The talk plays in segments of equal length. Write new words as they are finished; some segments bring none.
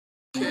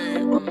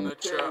Chit on the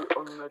track.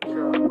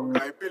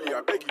 Hey Billy,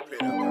 I beg you play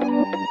that,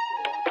 man.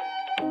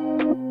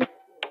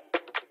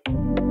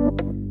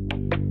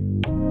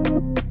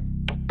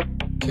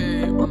 K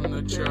on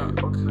the track.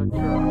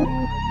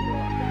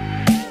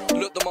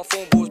 Looked at my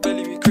phone, balls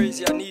belly me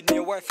crazy. I need me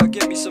a wife, I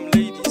get me some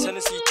ladies.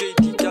 Hennessy,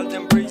 JD, gal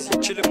them brazy.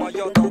 Chill in my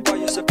yard, I'll buy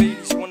you some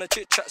Baileys. You wanna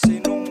chit chat, say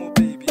no more,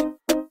 baby.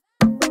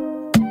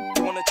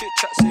 You wanna chit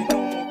chat, say no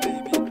more,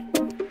 baby.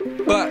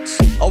 Batz,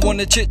 I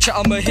wanna chit chat,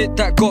 I'ma hit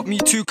that. Got me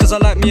too, cause I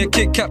like me a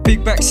Kit Kat.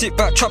 Big back, sit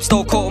back, trap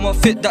style coat on my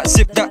fit. That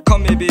zip, that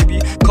come here, baby.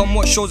 Come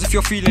watch shows if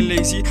you're feeling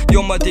lazy.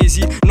 You're my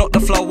daisy, not the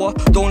flower.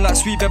 Don't like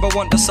sweet, ever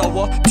want the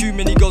sour. Too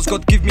many girls,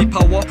 God give me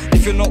power.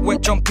 If you're not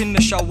wet, jump in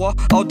the shower.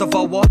 I'll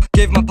devour,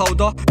 gave my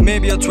powder.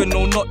 Maybe a twin,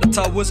 no, not the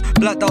towers.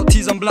 Blacked out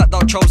tees and blacked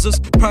out trousers.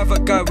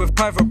 Private guy with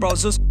private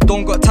browsers.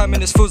 Don't got time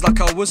and this feels like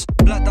hours.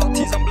 Blacked out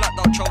tees and blacked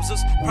out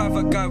trousers.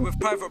 Private guy with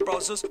private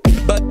browsers.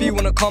 Bad B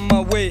wanna come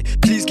my way.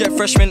 Please get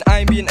freshman, I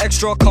ain't being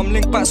extra. Come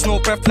link back, no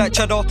breath like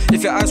cheddar.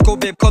 If your eyes go,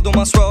 babe, cuddle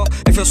my sweater.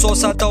 If you're so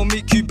sad, I'll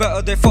make you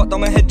better. They fucked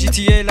on my head,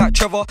 GTA like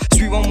Trevor.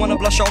 Sweet one wanna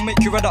blush, I'll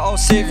make you redder. I'll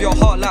save your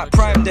heart like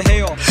Prime the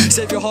hair.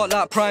 Save your heart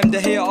like Prime the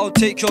hair. I'll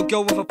take your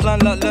girl with a plan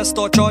like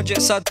Leicester. Charge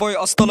it, sad boy,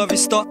 hasta la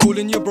vista.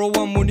 Calling you bro,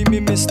 I'm only me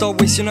mister.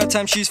 Wasting her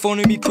time, she's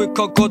phoning me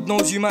quicker. God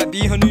knows you might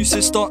be her new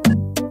sister.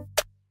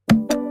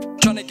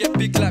 Tryna get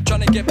big like,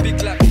 tryna get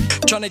big like,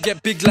 tryna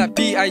get big like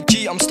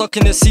B.I.G. I'm stuck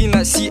in the scene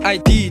like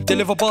C.I.D.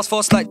 Deliver bars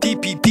fast like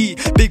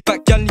DPD. Big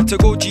back gal need to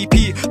go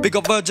GP.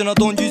 Bigger virgin, I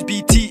don't use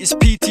BT. It's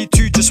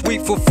PT2, just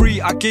wait for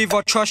free. I gave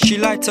her trust, she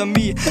lied to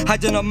me.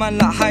 Hiding a man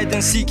like hide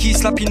and seek.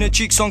 He's slapping the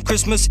cheeks on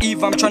Christmas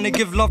Eve. I'm trying to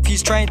give love,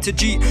 he's trying to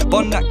G.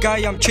 Bun that guy,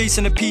 I'm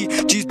chasing a P.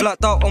 G's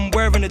blacked out, I'm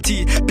wearing a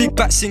T. Big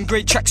bats in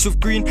grey tracks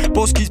with green.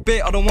 Broski's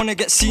bait, I don't wanna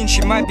get seen.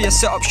 She might be a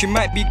setup, she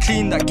might be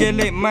clean. That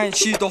girl ain't mine,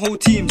 she's the whole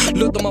team.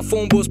 Looked at my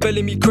phone, balls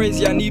belly me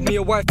crazy. I need me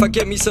a wife, I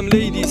get me some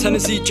ladies.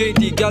 Hennessy,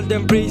 JD, gal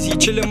them brazy.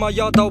 Chill in my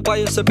yard, I'll buy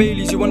you some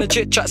Baileys. You wanna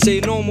chit chat, say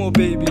no more,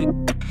 baby.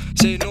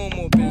 Say no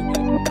more, baby.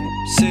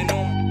 Say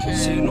no more,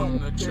 say no more.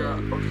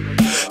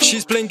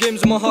 She's playing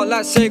games with my heart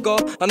like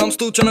Sega, and I'm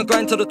still tryna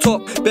grind to the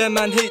top. Bear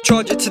man hate,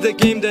 charge it to the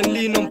game, then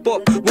lean on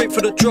bop. Wait for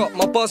the drop,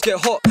 my bars get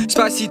hot.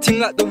 Spicy ting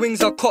like the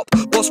wings I cop.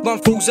 Boss man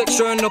throws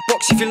extra in the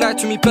box. If you lie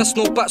to me, best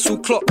no bats will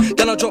clock.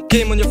 Then I drop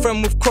game on your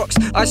friend with Crocs.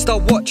 I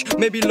start watch,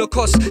 maybe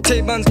Lacoste.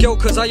 Take man's girl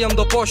cause I am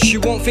the boss. You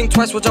won't think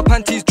twice, watch your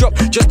panties drop.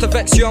 Just to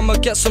vex you, I'ma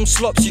get some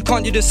slops. You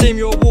can't do the same,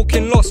 you're a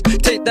walking loss.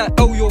 Take that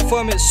L, you're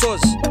firm, it's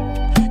soz.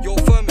 You're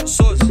firm, it's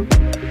soz.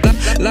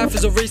 Life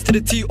is a race to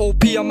the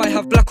T.O.P. I might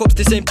have black ops,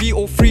 this ain't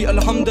B.O.3.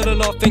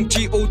 Alhamdulillah, think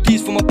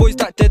G.O.Ds. For my boys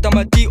that dead, I'm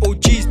a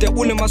D.O.Gs. They're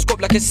all in my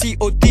scope like a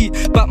C.O.D.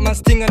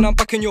 Batman's thing and I'm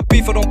back in your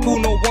beef. I don't pull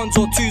no ones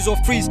or twos or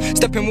threes.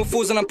 Stepping with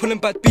fours and I'm pulling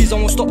bad B's. I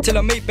won't stop till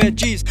I make bare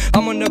G's.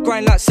 I'm on the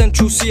grind like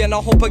Central C, and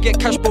I hope I get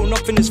cash, bro,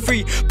 nothing is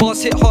free.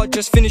 Bars hit hard,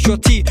 just finish your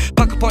tea.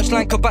 Pack a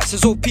punchline, cause Batz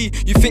is OP.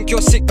 You think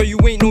you're sick, but you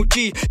ain't no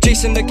G.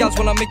 Chasing the gals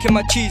when I'm making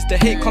my cheese. The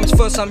hate comes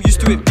first, I'm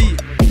used to it B.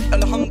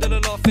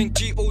 Alhamdulillah, think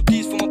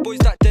G.O.Ds. For my boys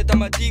that dead,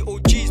 I'm a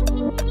D.O.Gs.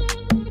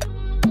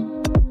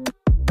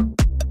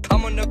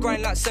 I'm on the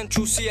grind like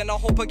Central C, and I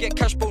hope I get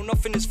cash, bro,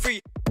 nothing is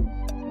free.